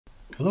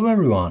Hello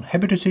everyone,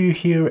 happy to see you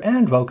here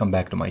and welcome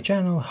back to my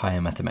channel, Higher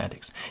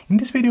Mathematics. In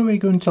this video we're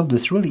going to solve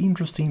this really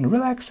interesting,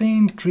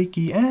 relaxing,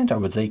 tricky and I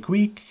would say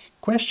quick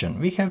question.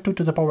 We have 2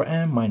 to the power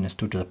m minus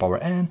 2 to the power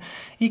n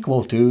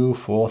equal to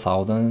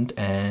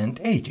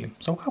 4080.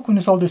 So how can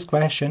we solve this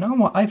question?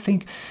 I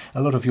think a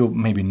lot of you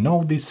maybe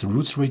know these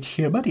roots right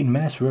here, but in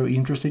math we're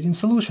interested in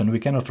solution. We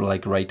cannot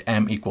like write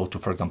m equal to,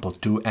 for example,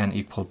 2, n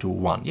equal to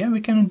 1. Yeah,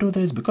 we cannot do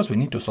this because we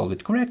need to solve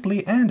it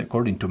correctly and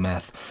according to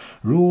math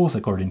rules,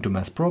 according to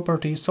math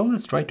properties. So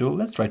let's try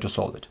to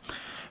solve it.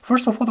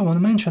 First of all, I want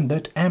to mention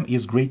that m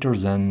is greater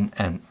than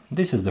n.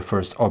 This is the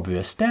first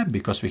obvious step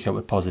because we have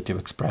a positive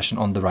expression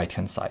on the right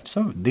hand side.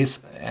 So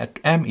this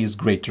m is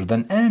greater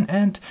than n,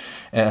 and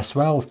as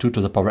well 2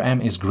 to the power m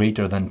is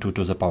greater than 2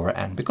 to the power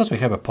n because we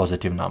have a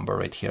positive number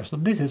right here. So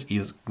this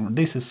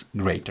is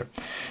greater.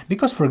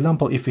 Because for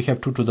example, if we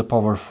have 2 to the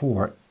power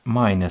 4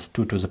 minus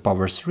 2 to the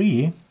power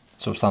 3,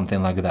 so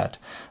something like that,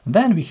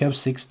 then we have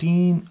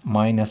 16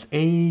 minus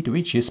 8,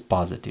 which is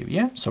positive,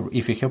 yeah? So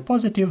if we have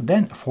positive,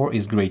 then 4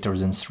 is greater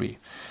than 3.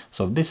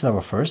 So this is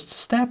our first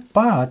step,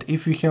 but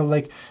if we have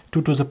like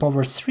 2 to the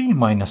power 3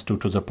 minus 2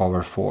 to the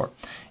power 4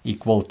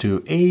 equal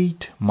to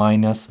 8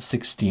 minus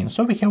 16,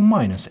 so we have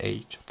minus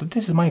 8. So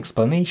this is my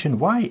explanation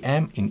why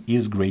m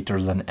is greater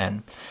than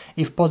n.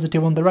 If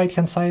positive on the right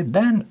hand side,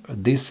 then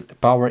this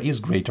power is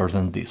greater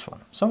than this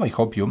one. So I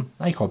hope you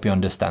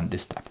understand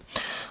this step.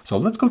 So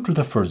let's go to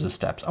the further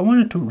steps. I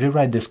wanted to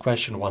rewrite this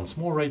question once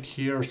more right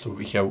here. So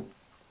we have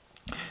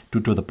 2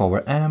 to the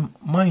power m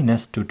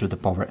minus 2 to the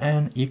power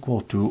n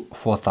equal to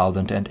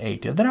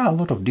 4080. There are a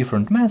lot of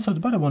different methods,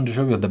 but I want to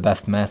show you the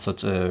best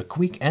method,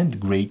 quick and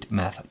great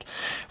method.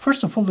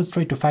 First of all, let's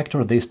try to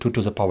factor this 2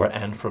 to the power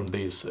n from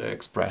this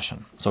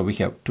expression. So we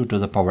have 2 to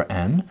the power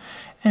n,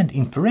 and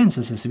in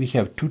parentheses we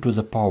have 2 to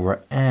the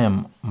power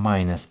m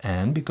minus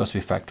n because we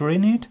factor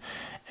in it,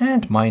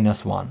 and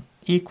minus 1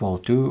 equal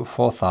to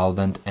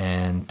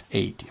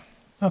 4080.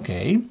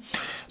 Okay,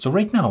 so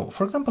right now,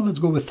 for example, let's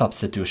go with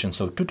substitution.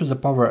 So 2 to the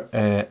power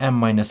m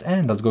minus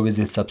n, let's go with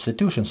the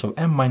substitution. So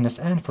m minus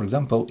n, for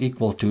example,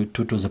 equal to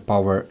 2 to the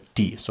power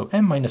t. So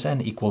m minus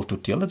n equal to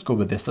t. Let's go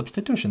with the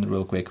substitution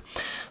real quick.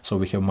 So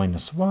we have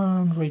minus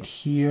 1 right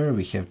here,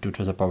 we have 2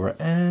 to the power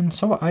n.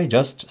 So I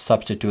just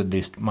substitute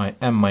this, my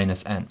m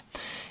minus n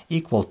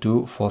equal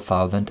to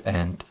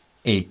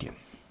 4080.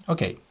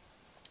 Okay.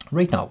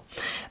 Right now,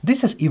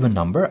 this is even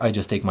number. I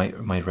just take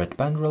my red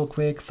pen real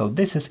quick. So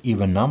this is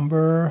even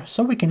number,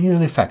 so we can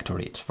easily factor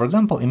it. For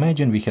example,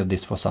 imagine we have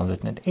this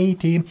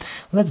 4080.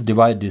 Let's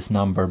divide this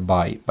number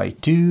by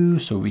 2.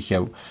 So we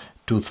have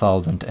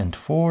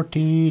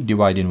 2040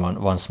 dividing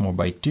once more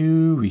by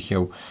 2. We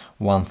have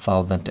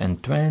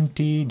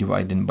 1020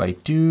 divided by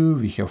 2.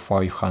 We have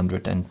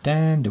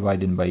 510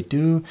 divided by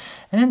 2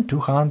 and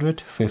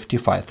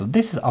 255. So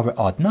this is our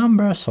odd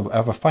number. So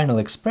our final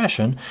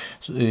expression,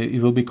 so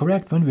it will be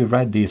correct when we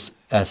write this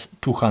as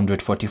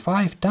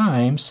 245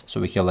 times.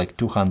 So we have like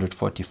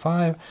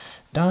 245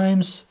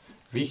 times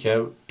we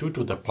have 2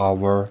 to the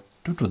power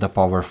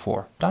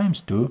 4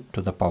 times 2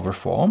 to the power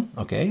 4.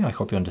 Okay, I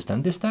hope you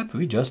understand this step.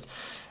 We just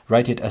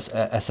write it as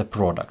a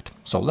product.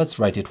 So let's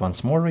write it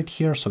once more right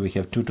here. So we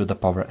have 2 to the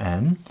power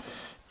n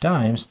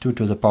times 2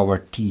 to the power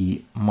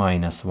t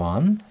minus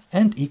 1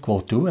 and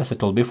equal to, as I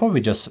told before,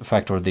 we just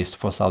factor this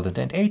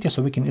 4080,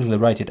 so we can easily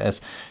write it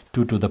as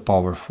 2 to the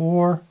power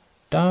 4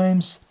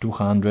 times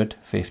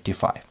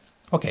 255.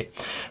 Okay,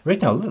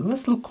 right now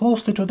let's look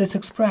closely to this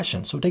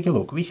expression. So take a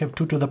look. We have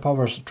 2 to the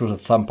power to the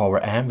some power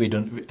m, we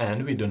don't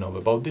know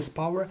about this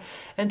power,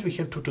 and we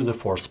have 2 to the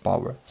fourth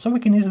power. So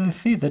we can easily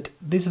see that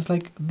this is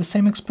like the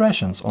same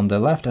expressions on the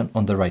left and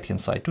on the right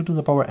hand side, 2 to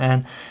the power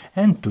n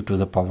and 2 to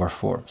the power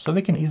 4. So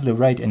we can easily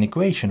write an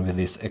equation with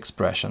these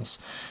expressions.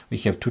 We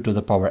have 2 to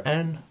the power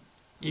n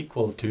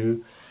equal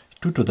to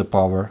 2 to the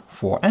power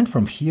 4, and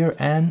from here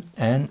n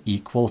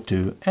equal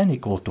to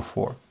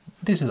 4.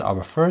 This is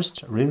our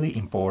first really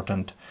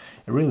important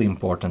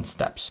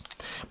steps.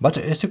 But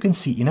as you can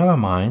see in our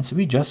minds,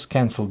 we just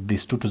canceled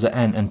this 2 to the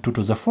n and 2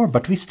 to the 4,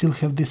 but we still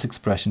have this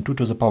expression 2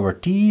 to the power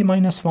t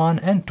minus 1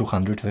 and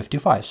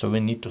 255. So we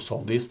need to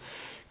solve this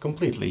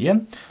completely,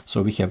 yeah?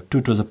 So we have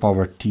 2 to the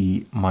power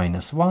t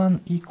minus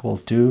 1 equal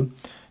to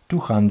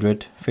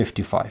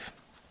 255.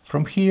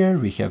 From here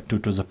we have 2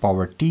 to the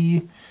power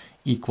t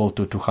equal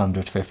to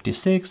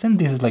 256, and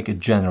this is like a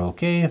general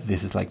case,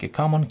 this is like a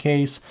common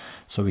case.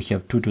 So we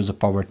have 2 to the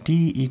power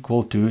t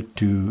equal to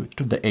 2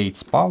 to the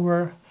 8th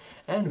power,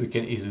 and we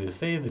can easily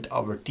say that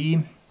our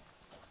t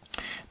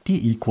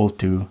equal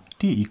to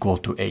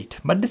 8.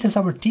 But this is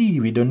our t,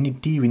 we don't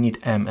need t, we need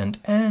m and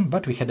n,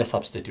 but we had a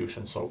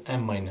substitution, so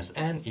m minus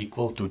n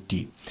equal to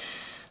t.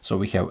 So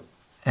we have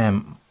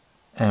m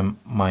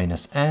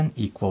minus n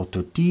equal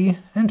to t,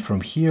 and from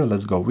here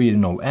let's go, we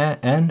know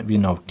n, we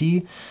know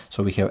t,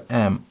 so we have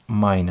m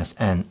minus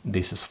n,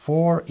 this is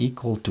 4,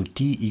 equal to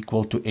t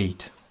equal to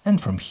 8, and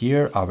from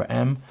here our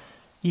m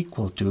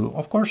equal to,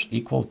 of course,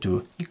 equal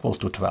to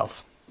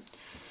 12.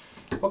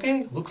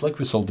 Okay, looks like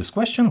we solved this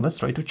question. Let's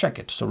try to check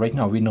it. So right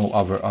now we know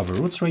our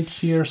roots right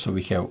here. So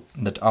we have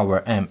that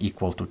our m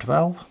equal to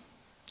 12.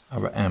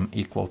 our m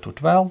equal to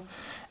 12,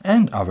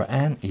 and our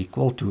n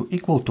equal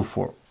to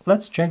 4.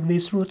 Let's check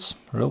these roots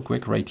real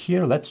quick right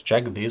here. Let's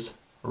check these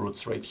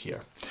roots right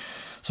here.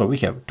 So we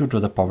have 2 to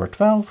the power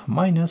 12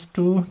 minus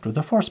 2 to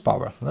the 4th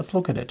power. Let's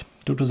look at it.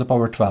 2 to the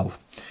power 12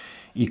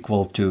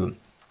 equal to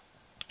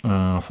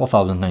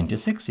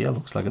 4096, yeah,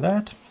 looks like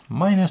that,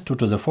 minus 2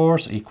 to the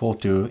 4th equal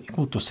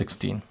to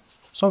 16.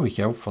 So we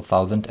have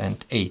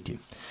 4080.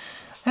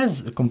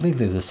 As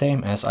completely the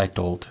same as I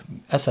told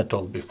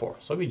before.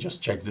 So we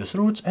just check these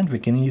roots and we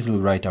can easily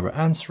write our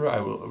answer.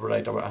 I will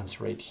write our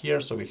answer right here.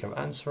 So we have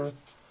answer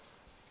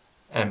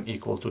m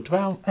equal to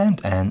 12 and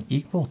n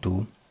equal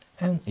to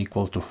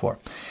 4.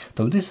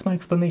 So this is my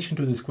explanation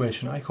to this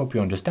question. I hope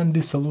you understand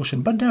this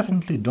solution, but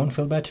definitely don't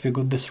feel bad if you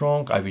got this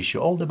wrong. I wish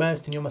you all the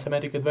best in your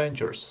mathematical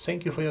adventures.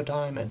 Thank you for your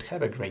time and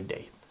have a great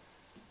day.